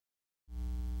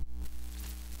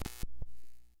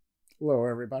Hello,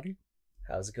 everybody.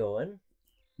 How's it going?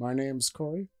 My name's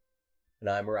Cory.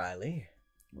 And I'm Riley.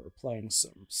 We're playing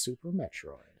some Super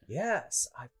Metroid. Yes,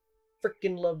 I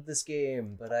freaking love this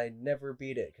game, but I never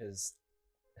beat it because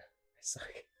I suck.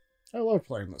 I love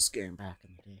playing this game back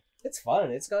in the day. It's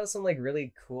fun. It's got some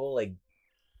really cool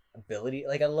ability.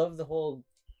 I love the whole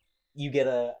you get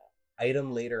a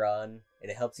item later on and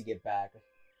it helps you get back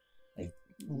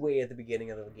way at the beginning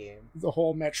of the game. The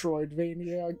whole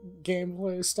Metroidvania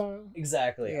gameplay style.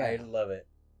 Exactly. Yeah. I love it.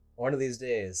 One of these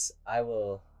days I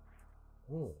will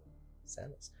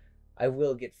sadness. I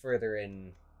will get further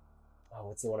in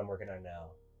what's the one I'm working on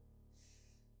now?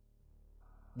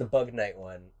 The Bug Knight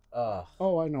one.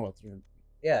 Oh, I know what you're...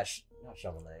 Yeah, not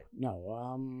Shovel Knight.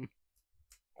 No,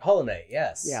 Hollow Knight,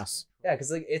 yes. Yes. Yeah,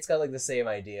 because it's got the same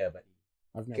idea, but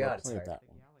I've never God, it's played hard. that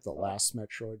one. The last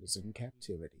Metroid is in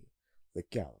captivity. The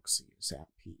galaxy is at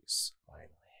peace. Finally.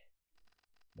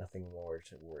 Nothing more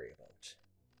to worry about.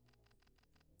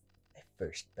 I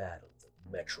first battled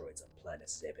the Metroids on planet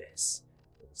Zebes.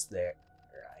 It was there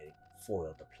I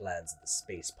foiled the plans of the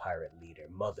space pirate leader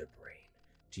Mother Brain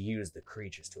to use the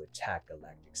creatures to attack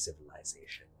galactic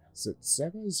civilization. Is it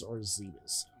Zebes or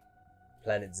Zebes?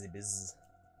 Planet Zebes.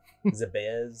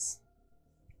 Zebes.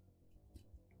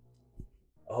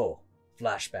 Oh,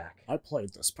 flashback. I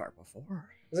played this part before.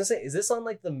 I was gonna say, is this on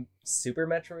the Super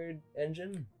Metroid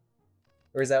engine?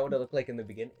 Or is that what it looked like in the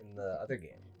other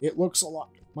game? It looks a lot...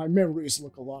 My memories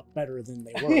look a lot better than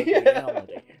they were in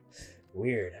reality.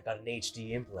 Weird, I got an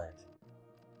HD implant.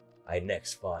 I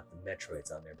next fought the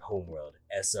Metroids on their homeworld,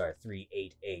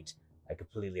 SR-388. I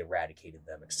completely eradicated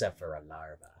them except for a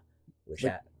larva, which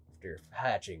after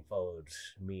hatching followed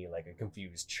me like a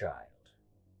confused child.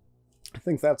 I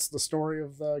think that's the story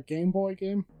of the Game Boy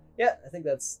game. Yeah, I think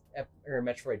that's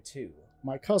Metroid 2.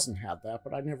 My cousin had that,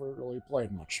 but I never really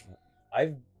played much of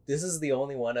it. This is the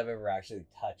only one I've ever actually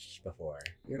touched before.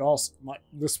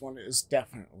 This one is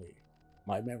definitely,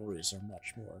 my memories are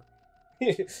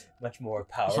Much more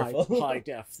powerful. high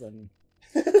def than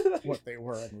what they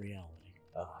were in reality.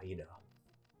 Oh,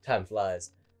 time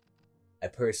flies. I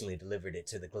personally delivered it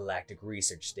to the Galactic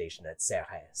Research Station at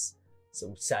Sparx,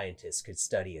 so scientists could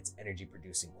study its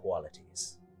energy-producing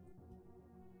qualities.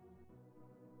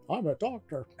 I'm a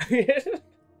doctor.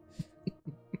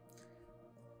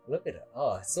 Look at it.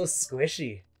 Oh, it's so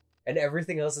squishy. And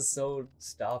everything else is so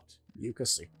stopped. You can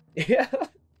see. Yeah.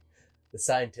 The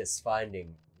scientists'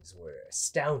 findings were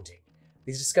astounding.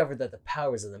 They discovered that the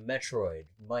powers of the Metroid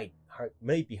might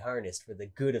be harnessed for the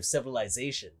good of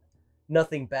civilization.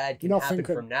 Nothing bad can happen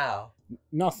from now.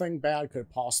 Nothing bad could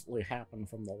possibly happen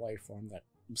from the life form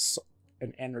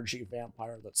an energy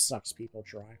vampire that sucks people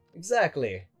dry.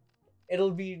 Exactly.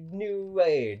 It'll be new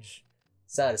age.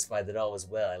 Satisfied that all was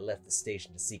well, I left the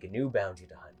station to seek a new bounty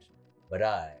to hunt. But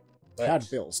had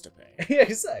bills to pay. Yeah,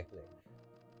 exactly.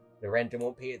 The rent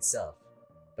won't pay itself.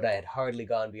 But I had hardly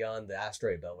gone beyond the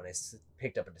asteroid belt when I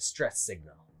picked up a distress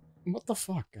signal. What the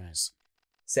fuck, guys?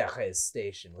 Sparx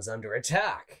station was under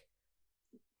attack.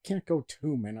 Can't go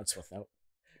 2 minutes without...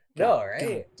 No,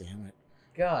 right? God damn it.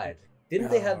 God.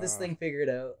 Didn't they have this thing figured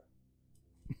out?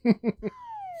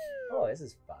 Oh, this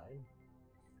is fine.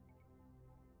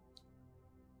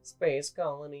 Space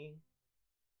colony.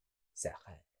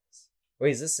 Sparx.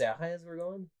 Wait, is this Sparx we're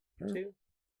going to?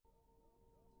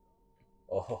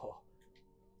 Oh.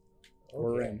 Okay.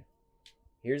 We're in.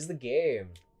 Here's the game.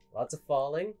 Lots of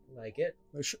falling. Like it.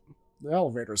 The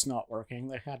elevator's not working.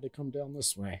 They had to come down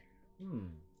this way.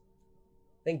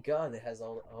 Thank God it has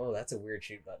all... Oh, that's a weird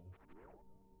shoot button.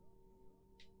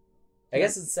 I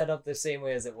guess it's set up the same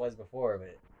way as it was before,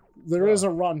 but... There is a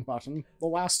run button. The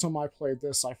last time I played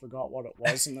this, I forgot what it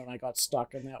was, and then I got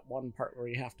stuck in that one part where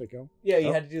you have to go. Yeah,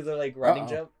 you had to do the, running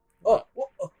jump. Oh,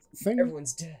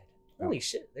 everyone's dead. Holy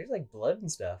shit, there's, blood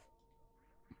and stuff.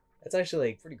 That's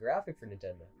actually, pretty graphic for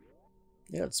Nintendo.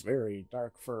 Yeah, it's very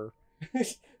dark for...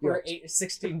 We're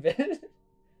 16-bit.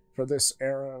 For this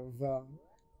era of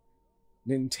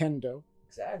Nintendo.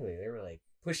 Exactly, they were,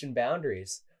 pushing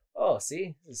boundaries. Oh,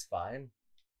 see? This is fine.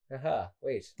 Haha,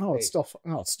 wait. Oh, wait. it's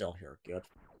still here. Good.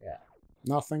 Yeah.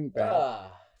 Nothing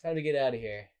bad. Time to get out of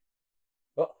here.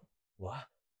 Oh, what?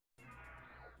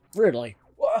 Really?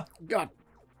 What? God.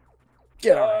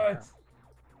 Get out of here.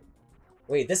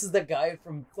 Wait, this is the guy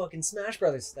from fucking Smash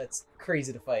Brothers. That's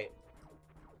crazy to fight.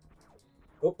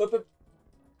 Oh.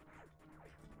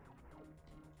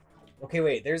 Okay,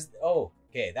 wait, there's... Oh,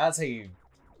 okay, that's how you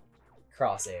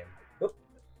cross aim. Oh.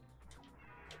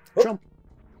 Jump.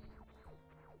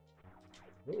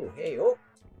 Oh, hey, oh.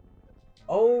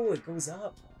 Oh, it goes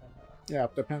up. Yeah,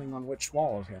 depending on which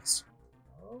wall it hits.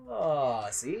 Oh,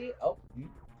 see? Oh.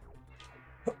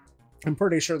 I'm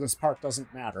pretty sure this part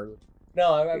doesn't matter.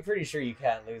 No, I'm pretty sure you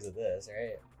can't lose at this,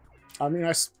 right? I mean,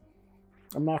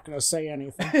 I'm not gonna say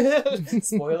anything.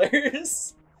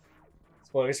 Spoilers.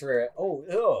 Spoilers for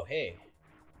oh hey.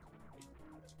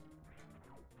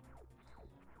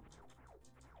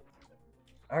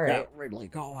 All right. Yeah, Ridley,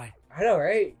 go away. I know,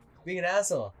 right? Being an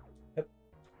asshole. Yep.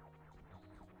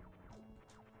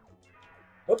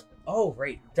 Oh,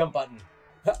 right. Jump button.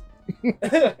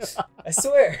 I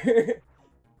swear.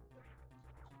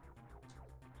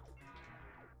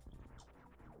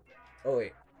 Oh,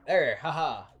 wait. There.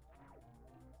 Haha.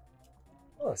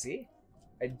 Oh, see?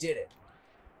 I did it.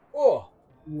 Oh.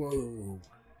 Whoa.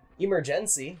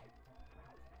 Emergency.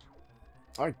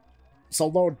 It's a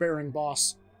load-bearing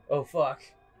boss. Oh, fuck.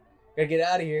 Gotta get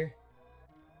out of here.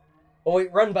 Oh,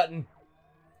 wait. Run button.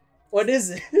 What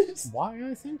is it? Why,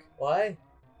 I think? Why?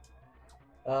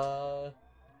 Oh,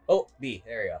 B.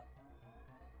 There we go.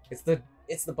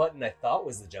 It's the button I thought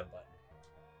was the jump button.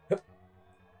 Hup.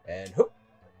 And hoop.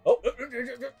 Oh,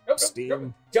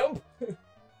 Steam. jump.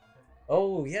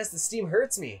 Oh, yes, the steam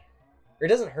hurts me. Or it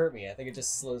doesn't hurt me. I think it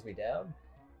just slows me down.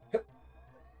 Hup.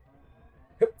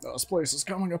 Hup. This place is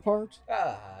coming apart.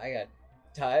 Ah, I got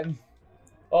time.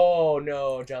 Oh,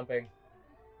 no, jumping.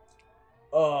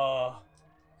 Oh,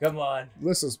 come on.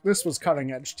 This was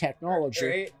cutting-edge technology.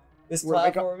 Right? This We're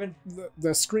like platforming.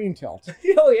 The screen tilt.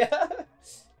 Oh, yeah.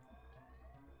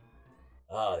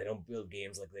 Oh, they don't build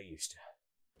games like they used to.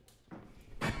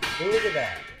 Look at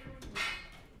that.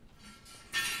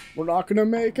 We're not gonna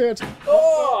make it.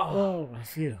 Oh! Oh,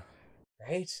 phew.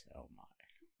 Right? Oh my.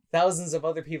 Thousands of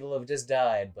other people have just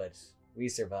died, but we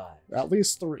survived. At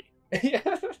least 3. Yeah.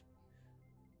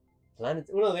 Planet.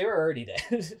 Well, no, they were already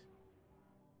dead.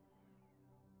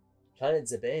 Planet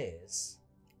Zabez.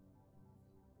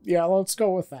 Yeah, let's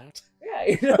go with that. Yeah,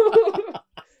 you know.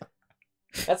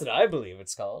 That's what I believe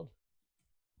it's called.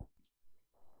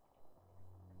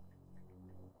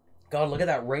 God, look at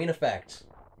that rain effect.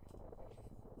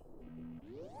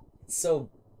 It's so...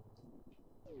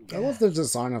 I love the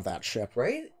design of that ship.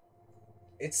 Right?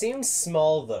 It seems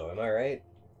small, though, am I right?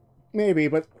 Maybe,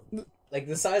 but Like,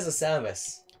 the size of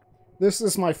Samus. this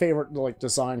is my favorite like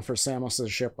design for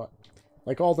Samus's ship. But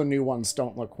like all the new ones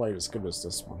don't look quite as good as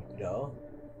this one. No?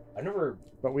 I never...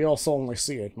 But we also only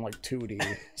see it in like 2D.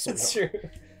 So That's true.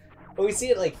 But we see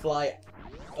it, like, fly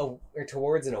or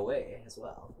towards and away as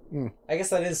well. Mm. I guess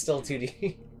that is still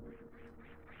 2D.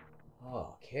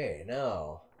 Okay,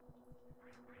 now...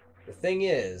 The thing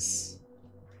is...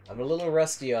 I'm a little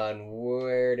rusty on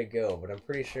where to go, but I'm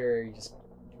pretty sure you just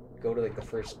go to, like, the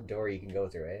first door you can go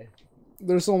through, eh?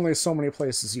 There's only so many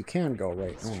places you can go right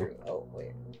That's now. true. Oh,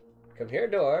 wait. Come here,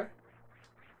 door.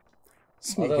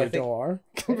 Sneaky Although I think- door.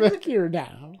 Come back here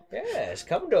now. Yes,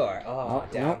 come door. Oh,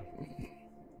 Oh, down.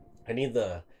 I need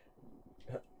the...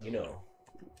 You know...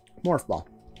 Morph ball.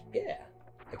 Yeah.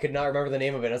 I could not remember the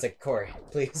name of it. I was like, Cory,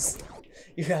 please.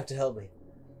 You have to help me.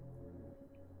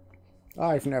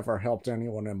 I've never helped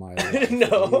anyone in my life.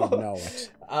 No. You know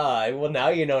it. Well, now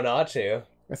you know not to.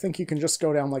 I think you can just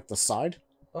go down like the side.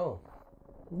 Oh.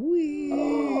 Whee!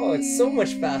 Oh, it's so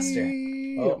much faster.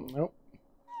 Oh. Nope.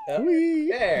 There. Whee!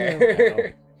 There we go.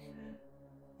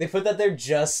 They put that there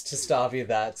just to stop you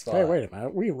that spot. Hey, wait a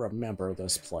minute. We remember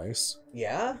this place.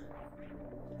 Yeah?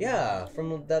 Yeah,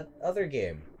 from that other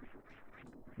game.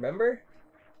 Remember?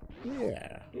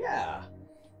 Yeah. Yeah.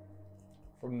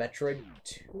 From Metroid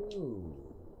 2.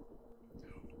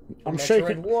 I'm Metroid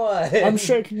shaking. 1. I'm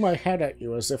shaking my head at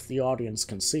you as if the audience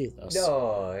can see this.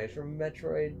 No, it's from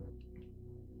Metroid.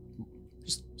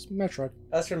 Just Metroid.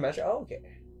 That's from Metroid. Oh, okay.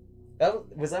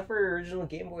 Was that for original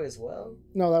Game Boy as well?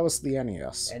 No, that was the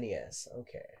NES. NES.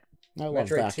 Okay. I love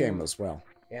Metroid that 2. game as well.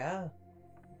 Yeah.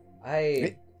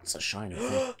 It's a shiny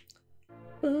thing.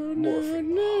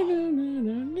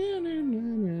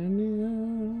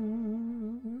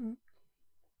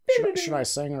 Should I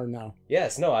sing or no?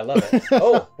 Yes. No, I love it.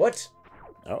 Oh, what?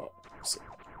 Oh,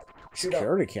 Shoot up.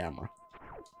 security camera.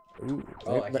 Ooh,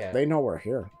 Oh, I can't. they know we're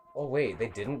here. Oh wait, they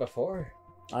didn't before.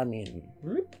 I mean,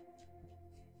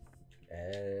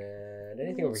 And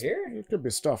anything over here? It could be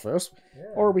stuff else. Yeah.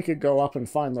 Or we could go up and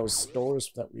find those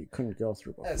doors that we couldn't go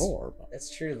through That's- before. But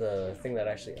That's true. The thing that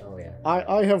actually. Oh yeah.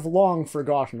 I have long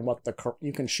forgotten what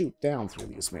you can shoot down through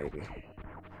these. Maybe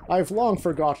I've long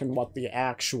forgotten what the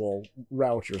actual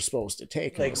route you're supposed to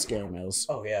take in Like- this game is.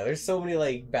 Oh yeah. There's so many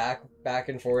like back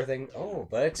and forth thing. Oh,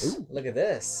 but Ooh. look at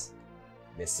this.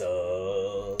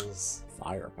 Missiles.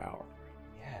 Firepower.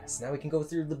 Yes. Now we can go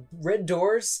through the red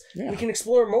doors. Yeah. We can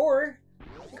explore more.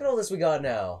 Look at all this we got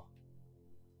now.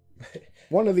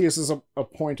 One of these is a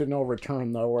point of no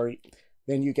return, though, where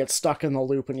then you get stuck in the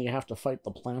loop and you have to fight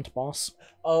the plant boss.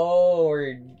 Oh,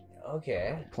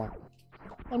 okay. Plant.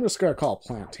 I'm just gonna call it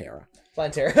Plant Terra.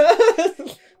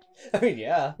 Plantera. I mean,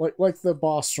 yeah. Like the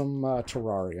boss from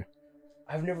Terraria.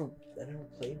 I never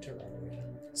played Terraria.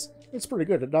 It's pretty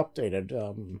good. It updated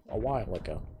a while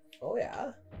ago. Oh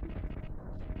yeah.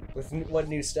 With what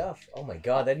new stuff? Oh my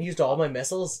god, that used all my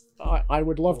missiles? I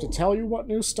would love to tell you what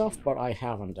new stuff, but I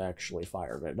haven't actually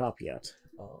fired it up yet.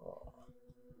 Oh.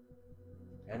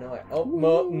 I know I...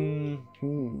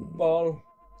 Ball.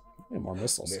 Yeah, more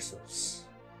missiles. Missiles.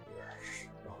 Yes.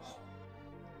 Oh.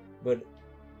 But,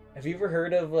 have you ever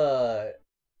heard of, I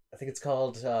think it's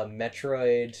called,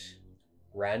 Metroid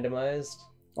Randomized?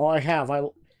 Oh, I have.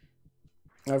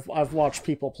 I've watched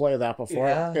people play that before.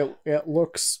 Yeah. It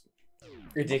looks...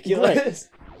 ridiculous.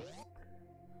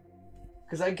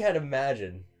 Because I can't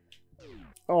imagine.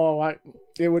 Oh,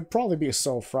 it would probably be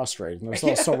so frustrating. There's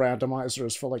also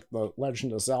randomizers for like the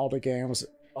Legend of Zelda games.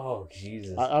 Oh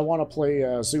Jesus! I want to play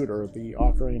Zooter, the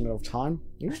Ocarina of Time.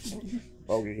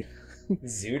 Bogey.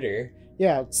 Zooter.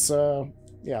 Yeah, it's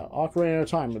yeah, Ocarina of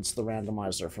Time. It's the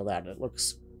randomizer for that. It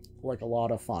looks like a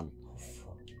lot of fun.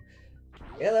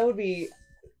 Yeah, that would be.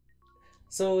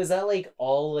 So is that like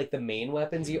all like the main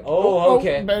weapons you? Oh,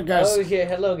 okay. Bad guys. Okay,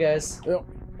 hello guys. Yep.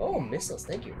 Oh, missiles.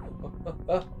 Thank you.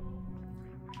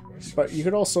 But you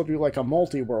could also do like a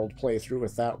multi-world playthrough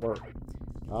with that, where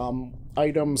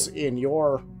items in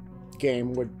your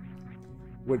game would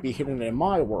be hidden in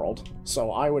my world,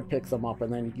 so I would pick them up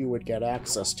and then you would get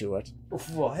access to it.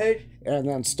 What? And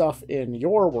then stuff in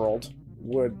your world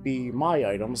would be my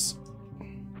items.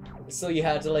 So you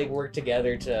had to like work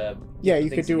together to... Yeah, you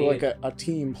could do like a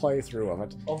team playthrough of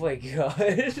it. Oh my god.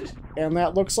 And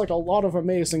that looks like a lot of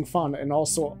amazing fun and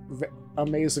also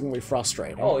amazingly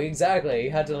frustrating. Oh, exactly.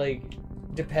 You had to like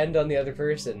depend on the other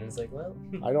person. It's like, well...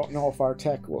 I don't know if our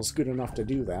tech was good enough to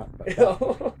do that. But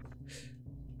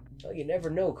well, you never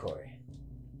know, Cory.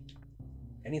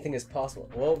 Anything is possible.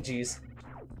 Whoa, jeez.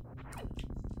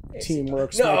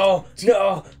 Teamwork. No!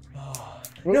 No!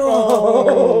 No!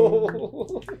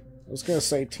 Oh. I was gonna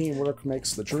say teamwork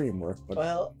makes the dream work, but...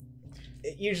 Well,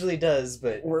 it usually does,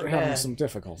 but... We're having some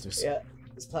difficulties. Yeah,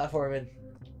 it's platforming.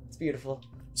 It's beautiful.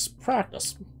 It's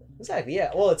practice. Exactly,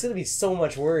 yeah. Well, it's gonna be so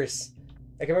much worse.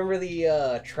 Like, I remember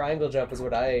the triangle jump is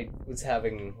what I was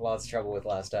having lots of trouble with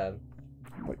last time.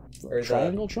 Wait, the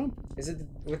triangle jump? Is it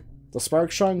with... The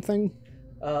Sparx shine thing?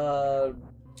 Where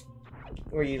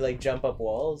you, like, jump up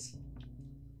walls?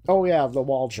 Oh yeah, the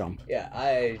wall jump. Yeah,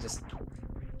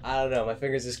 I don't know, my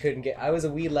fingers just couldn't get... I was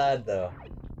a wee lad, though.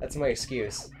 That's my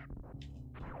excuse.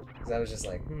 Because I was just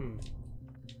like,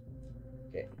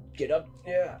 Okay, get up.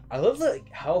 Yeah. I love,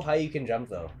 like, how high you can jump,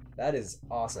 though. That is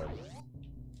awesome.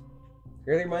 It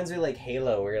really reminds me of, like,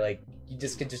 Halo, where, like, you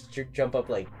just could just jump up,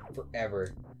 like,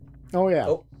 forever. Oh yeah.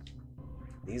 Oh.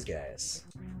 These guys.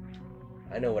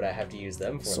 I know what I have to use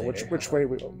them for So later. which way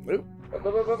we...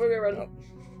 Run.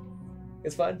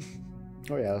 It's fun.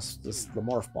 Oh yeah, this is the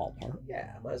morph ball part.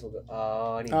 Yeah, might as well go.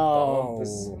 Oh, I need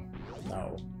bumpers. Oh,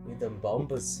 no. Need them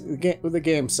bumpers. The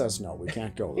game says no, we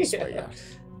can't go this way yet.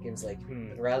 Game's like,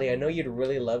 Riley, I know you'd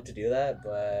really love to do that,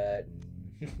 but...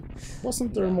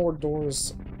 Wasn't there more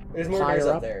doors? There's more doors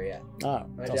up there, yeah. Oh,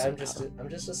 I'm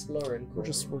just exploring. We're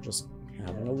just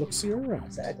having a look-see around.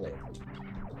 Exactly.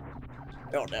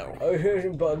 Oh no. Oh, here's a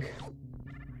bug.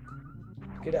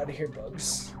 Get out of here,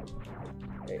 bugs.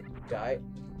 Hey, die.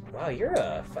 Wow, you're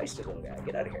a feisty little guy.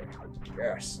 Get out of here.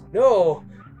 Yes. No! Oh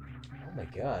my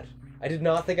god. I did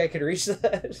not think I could reach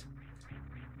that.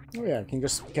 Oh yeah, you can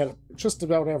just get it just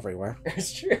about everywhere.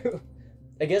 It's true.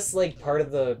 I guess, like, part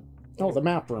of the... Oh, the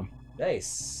map room.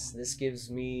 Nice. This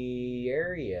gives me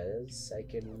areas I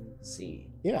can see.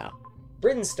 Yeah.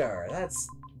 Brinstar. That's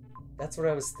what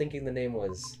I was thinking the name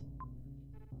was.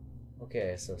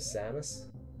 Okay, so Samus.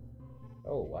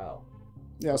 Oh, wow.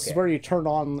 Yeah, this is where you turn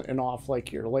on and off,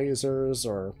 like, your lasers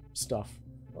or stuff.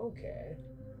 Okay.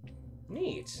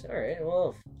 Neat. Alright,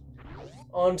 well,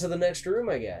 on to the next room,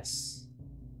 I guess.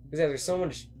 Because yeah, there's so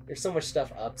much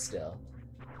stuff up still.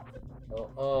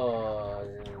 Oh,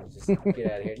 just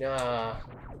get out of here. Nah.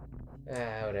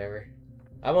 Whatever.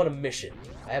 I'm on a mission.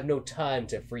 I have no time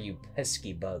to free you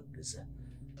pesky bugs.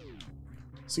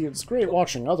 See, it's great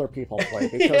watching other people play,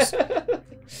 because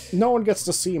no one gets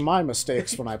to see my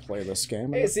mistakes when I play this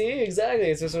game. Hey, see? Exactly.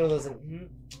 It's just one of those, like,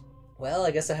 well,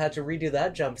 I guess I had to redo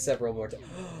that jump several more times.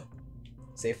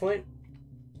 Save point?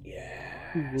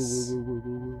 Yes.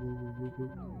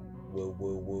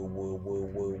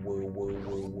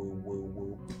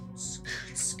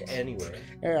 Anyway.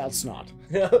 Yeah, it's not.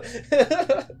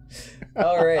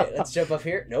 Alright, let's jump up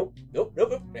here. Nope. There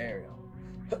we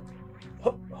go.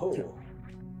 Oh.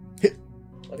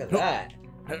 Look at that.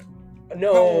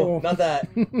 No, not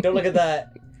that. Don't look at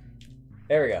that.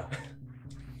 There we go.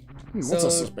 What's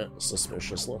a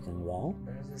suspicious looking wall?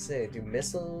 I was gonna say, do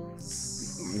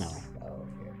missiles? No. Oh,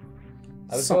 okay.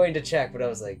 I was going to check, but I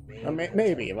was like,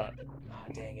 maybe, but...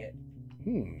 Oh, dang it.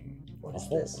 What a is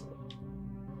hole. this?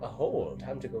 A hole.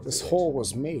 Time to go through This it. hole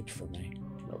was made for me.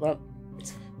 No,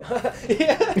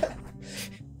 Yeah.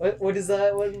 What is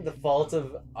that one? The fault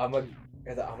of the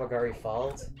Amagari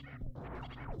fault?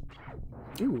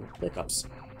 Ooh, pickups.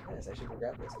 Yes, I should go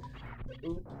grab this.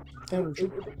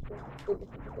 Energy.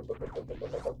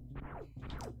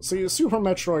 See, Super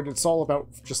Metroid, it's all about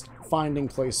just finding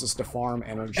places to farm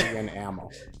energy and ammo.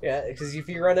 Yeah, because if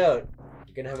you run out,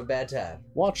 you're gonna have a bad time.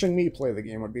 Watching me play the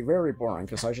game would be very boring,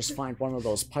 because I just find one of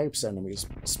those pipes enemies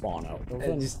spawn out, and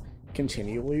then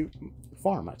continually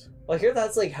farm it. Well, here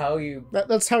that's like how you.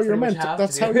 That's how you're meant.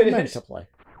 That's how you're meant to play.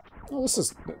 Oh, this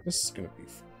is gonna be.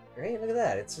 Great! Look at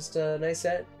that. It's just a nice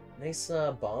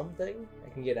bomb thing. I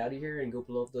can get out of here and go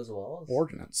blow up those walls.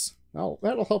 Ordnance. Oh,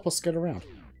 that'll help us get around.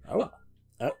 Oh.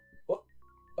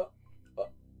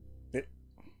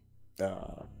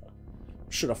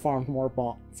 Should have farmed more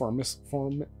can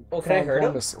I hurt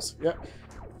him? Missiles. Yeah.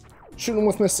 Shoot him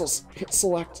with missiles. Hit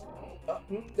select.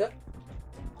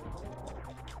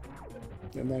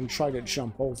 And then try to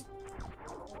jump over.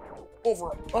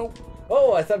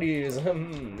 Oh, I thought he was.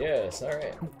 Yes,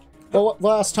 alright. The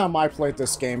last time I played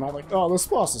this game, I'm like, oh, this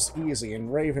boss is easy,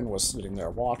 and Raven was sitting there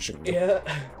watching me. Yeah.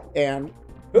 And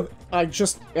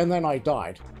and then I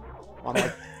died. I'm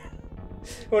like...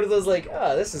 One of those like,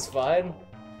 this is fine.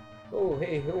 Oh,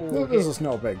 hey, This is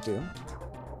no big deal.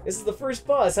 This is the first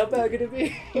boss, how bad could it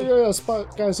be? Yeah,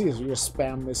 guy's easy. You just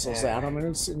spam missiles at him,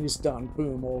 and he's done.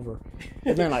 Boom, over.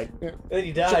 And then then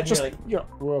you died, just, and you're like...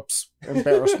 Yeah, whoops.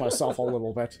 Embarrassed myself a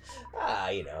little bit.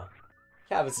 You know.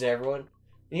 Happens to everyone.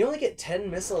 And you only get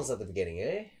 10 missiles at the beginning,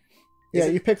 eh? Yeah,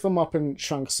 you pick them up in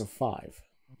chunks of 5.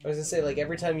 I was gonna say, like,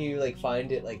 every time you, like,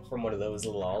 find it, like, from one of those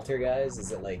little altar guys,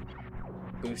 is it, like,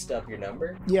 boost up your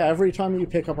number? Yeah, every time you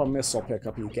pick up a missile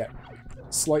pickup, you get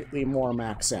slightly more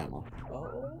max ammo.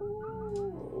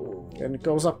 Oh. And it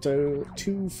goes up to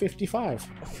 255.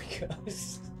 Oh my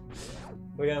gosh.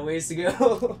 We got a ways to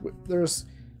go.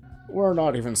 We're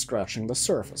not even scratching the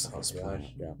surface of this planet.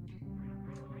 Yeah.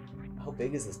 How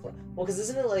big is this planet? Well, because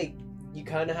isn't it, like, you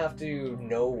kind of have to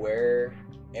know where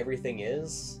everything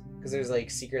is? Because there's, like,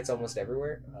 secrets almost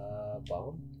everywhere.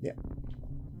 Bomb? Yeah.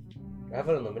 Do I have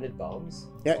unlimited bombs?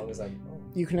 Yeah. As long as I'm...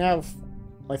 You can have,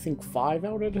 I think, 5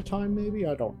 out at a time, maybe?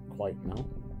 I don't quite know.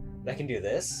 I can do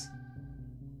this?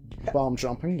 Bomb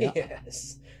jumping, yeah.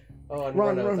 Yes. Oh, and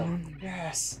run.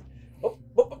 Yes.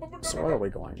 So where are we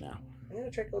going now? I'm gonna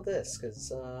check out this,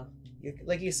 because,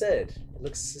 like you said, it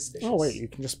looks suspicious. Oh, wait, you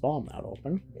can just bomb that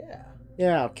open. Yeah.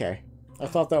 Yeah, okay. I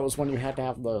thought that was when you had to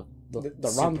have the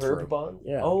run through. Bomb?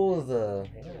 Yeah. Oh,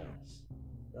 yes.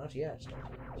 Not yet.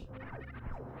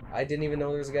 I didn't even know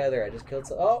there was a guy there. I just killed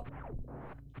some... Oh!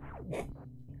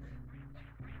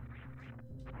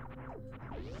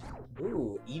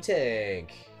 Ooh,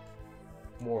 E-Tank.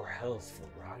 More health for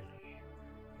Riley.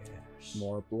 Yes.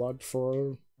 More blood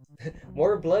for...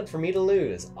 More blood for me to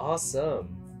lose.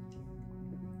 Awesome.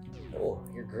 Oh,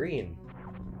 you're green.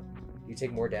 You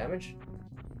take more damage?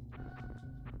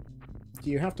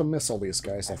 You have to missile these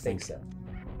guys, I think. So.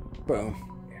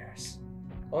 Boom. Yes.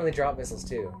 Oh, and they drop missiles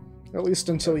too. At least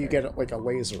until you get, like, a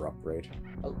laser upgrade.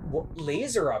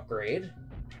 Laser upgrade?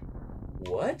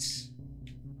 What?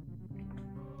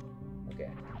 Okay.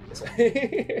 This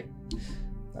way.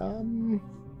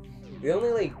 The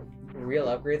only, like, real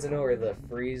upgrades I know are the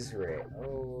freeze rate.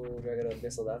 Oh, do I gotta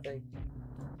missile that thing?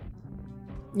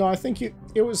 No, I think it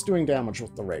was doing damage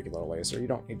with the regular laser. You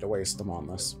don't need to waste them on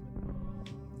this.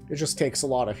 It just takes a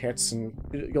lot of hits, and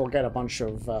you'll get a bunch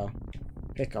of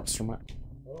hiccups from it.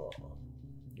 Oh.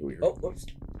 Weird. Oh, whoops.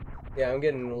 Yeah, I'm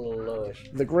getting a little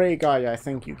lowish. The gray guy, I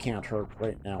think you can't hurt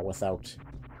right now without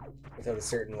a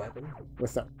certain weapon?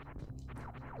 Without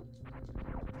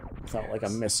like a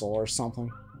missile or something.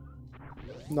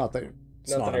 Not that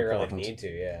it's not that I important. really need to,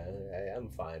 yeah. I'm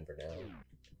fine for now.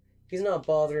 He's not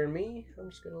bothering me. I'm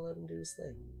just gonna let him do his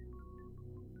thing.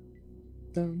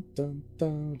 Dun, dun,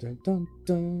 dun, dun, dun,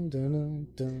 dun, dun,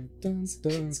 dun, dun,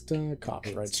 dun, dun.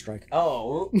 Copyright strike.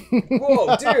 Oh,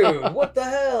 whoa, dude! What the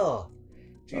hell?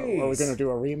 Jeez. Are we gonna do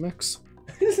a remix?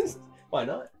 Why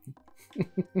not?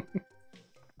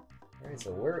 Alright,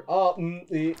 so we're... Oh,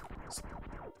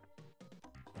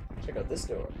 check out this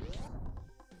door.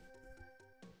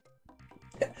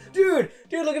 Dude,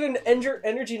 look at an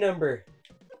energy number.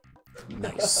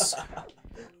 Nice.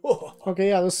 Okay,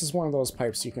 yeah, this is one of those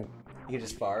pipes you can You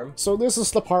just farm? So this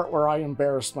is the part where I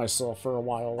embarrassed myself for a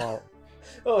while out.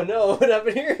 Oh no, what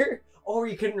happened here? Oh,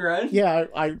 you couldn't run? Yeah,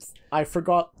 I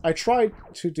forgot. I tried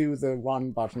to do the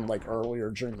run button, like, earlier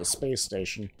during the space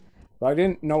station, but I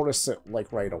didn't notice it,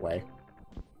 like, right away.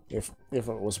 If it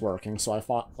was working, so I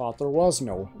thought there was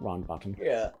no run button.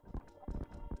 Yeah.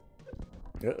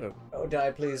 Uh-oh. Oh,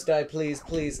 die please,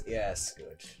 please. Yes,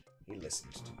 good. He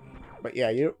listened to me. But yeah,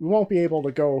 you won't be able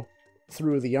to go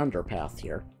through the underpath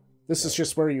here. This is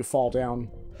just where you fall down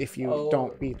if you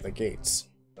don't beat the gates.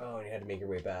 Oh, and you had to make your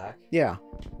way back? Yeah.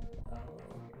 Oh.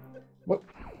 What?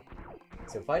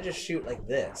 So if I just shoot like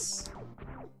this...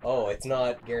 Oh, it's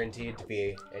not guaranteed to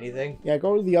be anything? Yeah,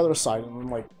 go to the other side and then,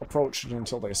 like, approach it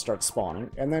until they start spawning,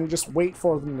 and then just wait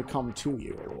for them to come to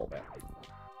you a little bit.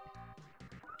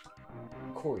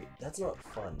 Cory, that's not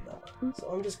fun, though. So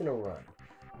I'm just gonna run.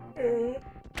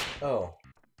 Oh.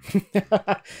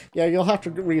 Yeah, you'll have to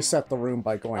reset the room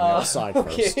by going outside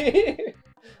first. I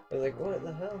was like, what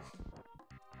the hell?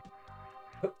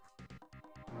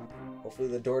 Hopefully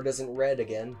the door doesn't red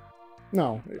again.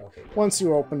 No. Okay, once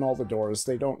you open all the doors,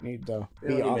 they don't need to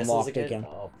be unlocked again.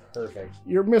 Oh, perfect.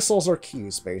 Your missiles are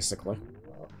keys, basically.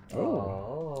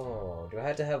 Oh. Do I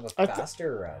have to have a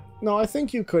faster run? No, I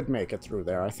think you could make it through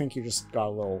there. I think you just got a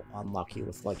little unlucky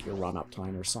with, like, your run-up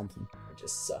time or something. I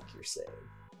just suck, you're saying.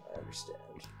 I understand.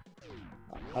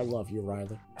 I love you,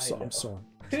 Riley. So I'm sorry.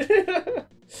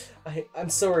 I'm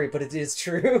sorry, but it is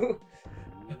true.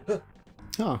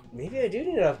 Huh. Maybe I do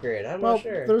need an upgrade. I'm not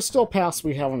sure. There's still paths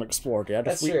we haven't explored yet.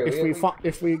 That's true.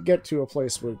 If we get to a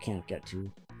place we can't get to,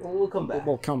 we'll come back.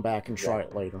 We'll come back and try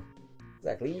it later.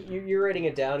 Exactly. You're writing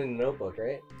it down in a notebook,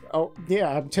 right? Oh, yeah,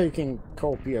 I'm taking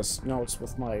copious notes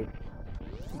with my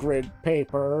grid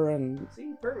paper and...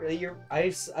 See, perfect.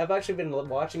 I've actually been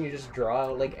watching you just draw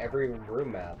out, like, every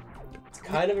room map. It's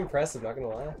kind of impressive, not gonna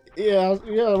lie. Yeah,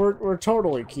 we're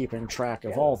totally keeping track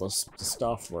of all the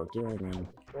stuff we're doing and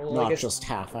not just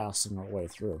half-assing our way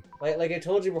through. Like I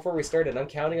told you before we started, I'm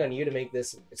counting on you to make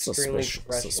this extremely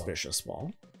professional. Suspicious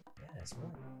wall. Yeah, it's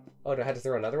fun. Oh, do I have to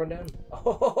throw another one down?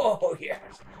 Oh, yes.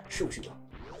 Shoot.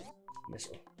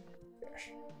 Missile. Yes.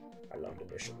 I love the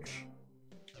missiles.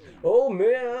 Oh,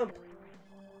 man.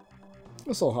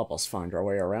 This will help us find our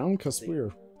way around, because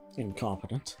we're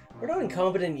incompetent. We're not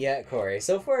incompetent yet, Cory.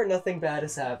 So far, nothing bad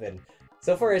has happened.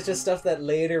 So far, it's just stuff that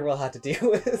later we'll have to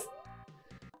deal with.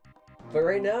 But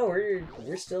right now, we're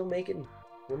still making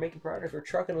progress. We're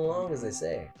trucking along, as they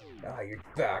say. Ah, you're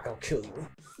back. I'll kill you.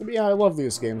 Yeah, I love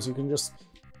these games. You can just...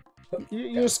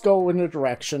 You just go in a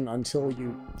direction until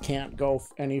you can't go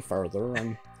any further,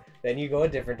 and... Then you go a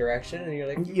different direction, and you're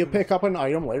like... You pick up an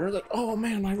item later, like, oh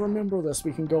man, I remember this.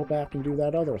 We can go back and do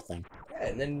that other thing. Yeah,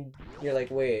 and then you're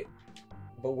like, wait,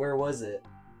 but where was it?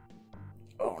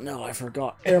 Oh no, I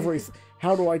forgot everything.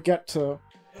 How do I get to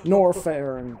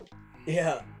Norfair and...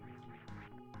 Yeah.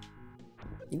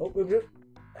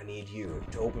 I need you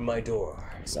to open my door.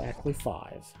 Exactly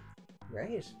 5.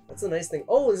 Right? That's a nice thing.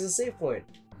 Oh, there's a save point.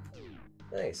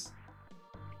 Nice.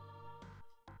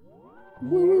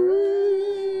 We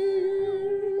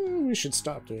should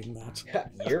stop doing that.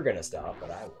 You're gonna stop,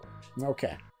 but I won't.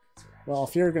 Okay. Well,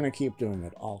 if you're gonna keep doing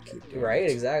it, I'll keep doing it. Right,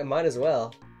 exactly. Might as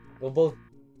well. We'll both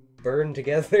burn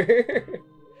together.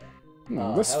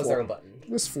 No, that was the wrong button.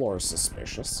 This floor is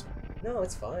suspicious. No,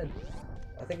 it's fine.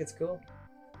 I think it's cool.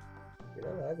 You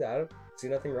know, I don't see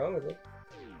nothing wrong with it.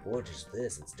 What is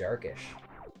this? It's darkish.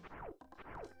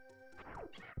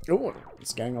 Oh,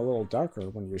 it's getting a little darker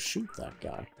when you shoot that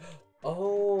guy.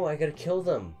 Oh, I gotta kill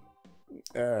them.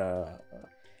 At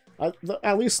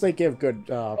least they give good.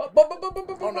 Oh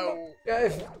no!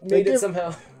 I made it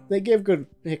somehow. They give good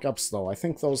pickups though. I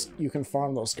think you can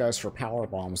farm those guys for power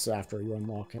bombs after you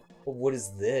unlock it. What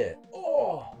is this?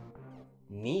 Oh,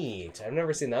 neat! I've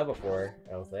never seen that before.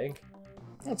 I don't think.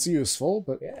 That's useful,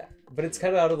 but yeah, but it's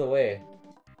kind of out of the way,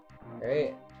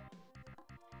 right?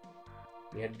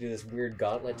 You had to do this weird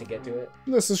gauntlet to get to it.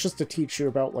 This is just to teach you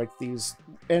about, like, these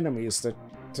enemies that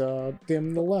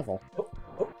dim the level.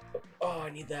 Oh, I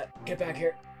need that. Get back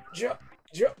here. Jump.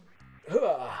 Jump.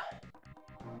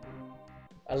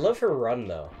 I love her run,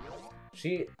 though.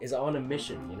 She is on a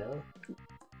mission, you know?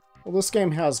 Well, this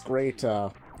game has great,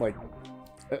 it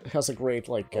has a great,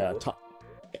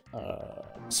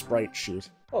 sprite sheet.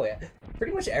 Oh, yeah.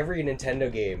 Pretty much every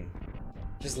Nintendo game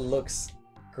just looks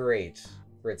great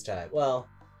for its time. Well,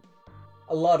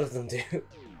 a lot of them do.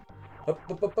 Up.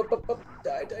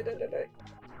 Die.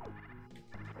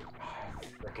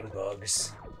 Frickin'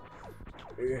 bugs.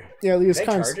 Yeah, these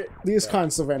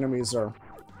kinds of enemies are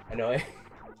annoying.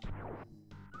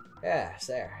 Yeah,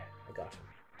 there. I got him.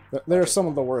 They're some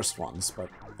of the worst ones, but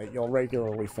that you'll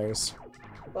regularly face.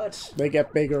 But They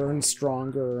get bigger and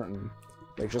stronger, and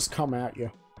they just come at you.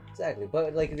 exactly.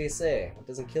 But like they say, what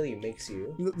doesn't kill you makes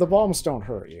you. The bombs don't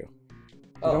hurt you.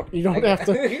 You don't have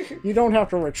to. You don't have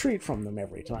to retreat from them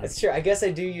every time. That's true. I guess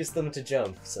I do use them to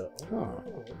jump. So. Oh.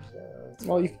 That's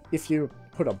Well, fine. if you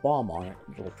put a bomb on it,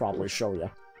 it'll probably show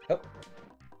you. Oh.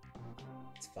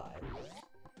 It's fine.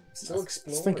 Still I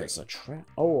exploring. think it's a trap.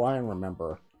 Oh, I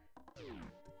remember.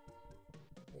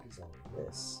 What is all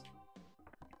this?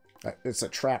 It's a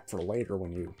trap for later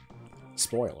when you.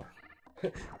 Spoiler.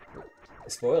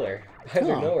 Spoiler. I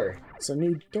don't know her. It's a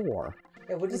new door.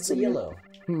 Yeah, what is It's the a new- yellow?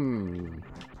 Hmm.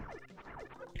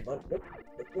 Come on. Nope.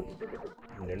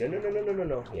 No, no, no, no, no, no, no,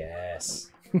 no.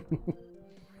 Yes. Is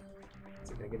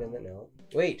it gonna get in there? No.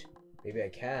 Wait. Maybe I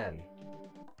can.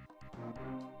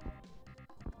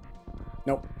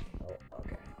 Nope. Oh,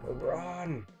 okay.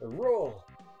 Run! Roll!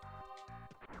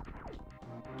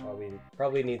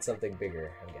 Probably need something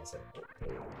bigger, I'm guessing.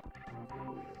 Okay.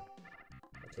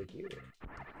 I'll take you.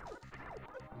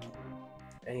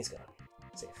 And he's gone.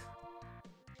 Safe.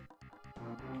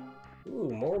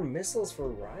 Ooh, more missiles for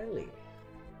Riley.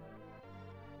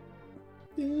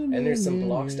 And there's some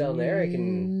blocks down there I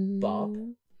can bop.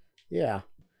 Yeah.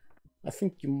 I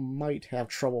think you might have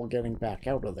trouble getting back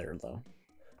out of there, though.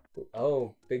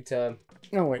 Oh, big time.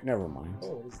 Oh, wait, never mind.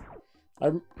 Oh,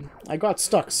 what is I got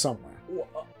stuck somewhere.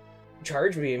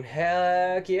 Charge beam,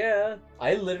 heck yeah.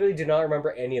 I literally do not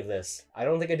remember any of this. I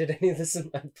don't think I did any of this in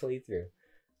my playthrough.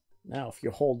 Now, if you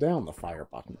hold down the fire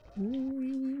button.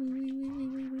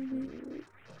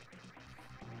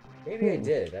 Maybe I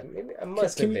did. Maybe I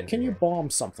must have been. Can you here. bomb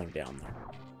something down there?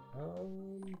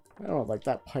 I don't know, like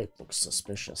that pipe looks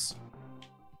suspicious.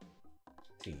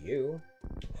 To you.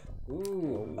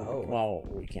 Ooh. Oh. Well,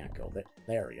 we can't go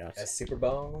there yet. A super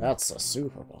bomb? That's a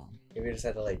super bomb. Maybe I just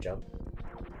had to like jump.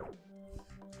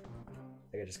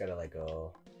 I think I just gotta like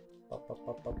go. Oh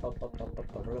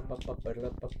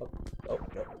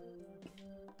no.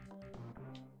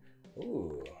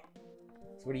 Ooh.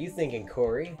 So what are you thinking,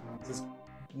 Cory?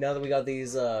 Now that we got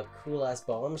these cool ass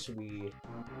bombs, should we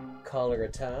call her a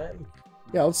time?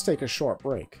 Yeah, let's take a short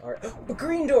break. Alright. A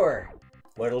green door!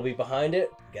 What'll be behind it?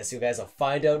 Guess you guys will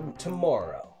find out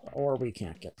tomorrow. Or we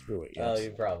can't get through it yet. Oh, you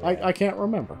probably I can't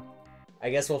remember. I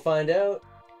guess we'll find out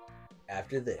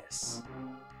after this.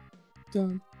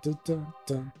 Dun, dun, dun,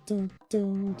 dun, dun,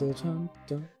 dun, dun, dun,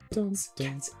 dun, dun,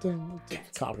 dun, dun.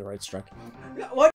 Copyright strike. What?